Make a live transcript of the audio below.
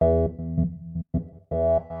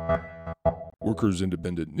Workers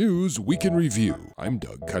Independent News Week in Review. I'm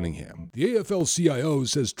Doug Cunningham. The AFL-CIO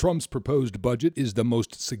says Trump's proposed budget is the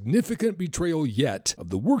most significant betrayal yet of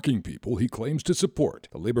the working people he claims to support.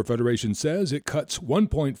 The Labor Federation says it cuts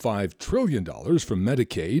 $1.5 trillion from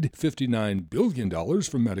Medicaid, $59 billion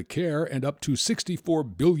from Medicare, and up to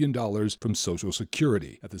 $64 billion from Social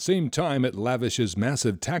Security. At the same time, it lavishes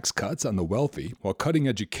massive tax cuts on the wealthy while cutting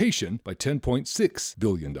education by $10.6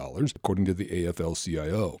 billion, according to the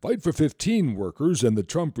AFL-CIO. Fight for 15 workers and the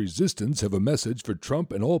Trump resistance have a message for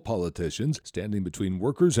Trump and all politicians standing between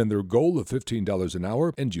workers and their goal of $15 an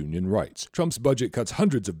hour and union rights. Trump's budget cuts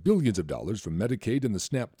hundreds of billions of dollars from Medicaid and the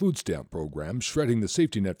SNAP food stamp program, shredding the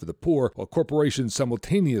safety net for the poor, while corporations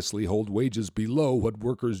simultaneously hold wages below what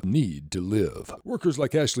workers need to live. Workers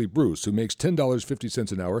like Ashley Bruce, who makes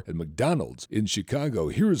 $10.50 an hour at McDonald's in Chicago,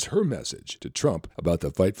 here's her message to Trump about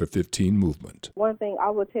the Fight for 15 movement. One thing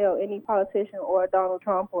I would tell any politician or Donald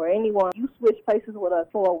Trump or anyone, you switch places with us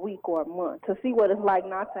for a week or a month to see what it's like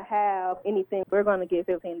not to have anything. We're going to get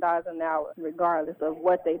 $15 an hour regardless of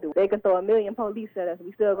what they do. They can throw a million police at us.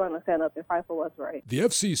 We're still going to stand up and fight for what's right. The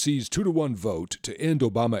FCC's 2-to-1 vote to end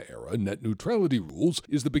Obama-era net neutrality rules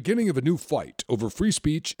is the beginning of a new fight over free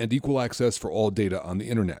speech and equal access for all data on the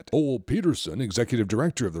internet. Ole Peterson, executive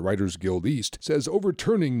director of the Writers Guild East, says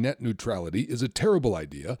overturning net neutrality is a terrible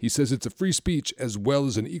idea. He says it's a free speech as well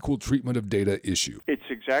as an equal treatment of data issue. It's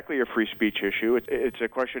exactly a free speech issue. It's a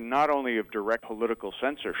question not only of direct political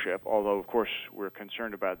censorship, although of course we're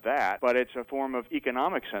concerned about that, but it's a form of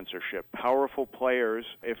economic censorship. Powerful players,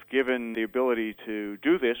 if given the ability to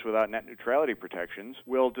do this without net neutrality protections,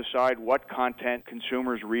 will decide what content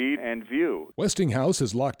consumers read and view. Westinghouse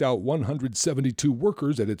has locked out 172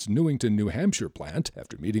 workers at its Newington, New Hampshire plant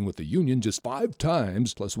after meeting with the union just 5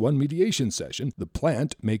 times plus one mediation session. The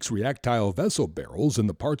plant makes reactile vessel barrels and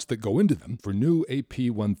the parts that go into them for new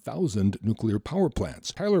AP1000 nuclear power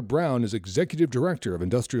plants. Tyler Brown is executive director of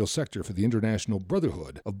industrial sector for the International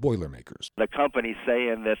Brotherhood of Boilermakers. The company's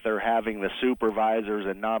saying that they're having the supervisors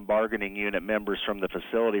and non-bargaining unit members from the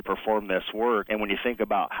facility perform this work. And when you think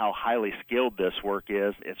about how highly skilled this work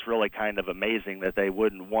is, it's really kind of amazing that they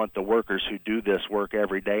wouldn't want the workers who do this work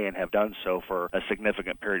every day and have done so for a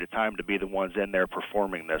significant period of time to be the ones in there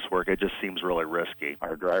performing this work. It just seems really risky.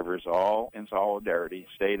 Our drivers, all in solidarity,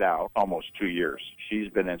 stayed out almost 2 years. She's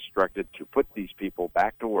been instructed to put these people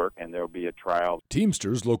back to work, and there'll be a trial.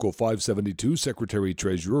 Teamsters Local 572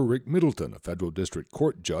 Secretary-Treasurer Rick Middleton, a federal district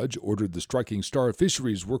court judge, ordered the striking Star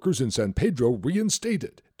Fisheries workers in San Pedro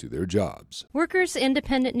reinstated to their jobs. Workers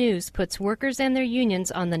Independent News puts workers and their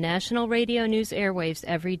unions on the national radio news airwaves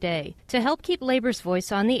every day. To help keep labor's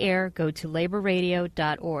voice on the air, go to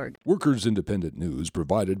laborradio.org. Workers Independent News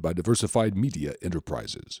provided by Diversified Media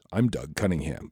Enterprises. I'm Doug Cunningham.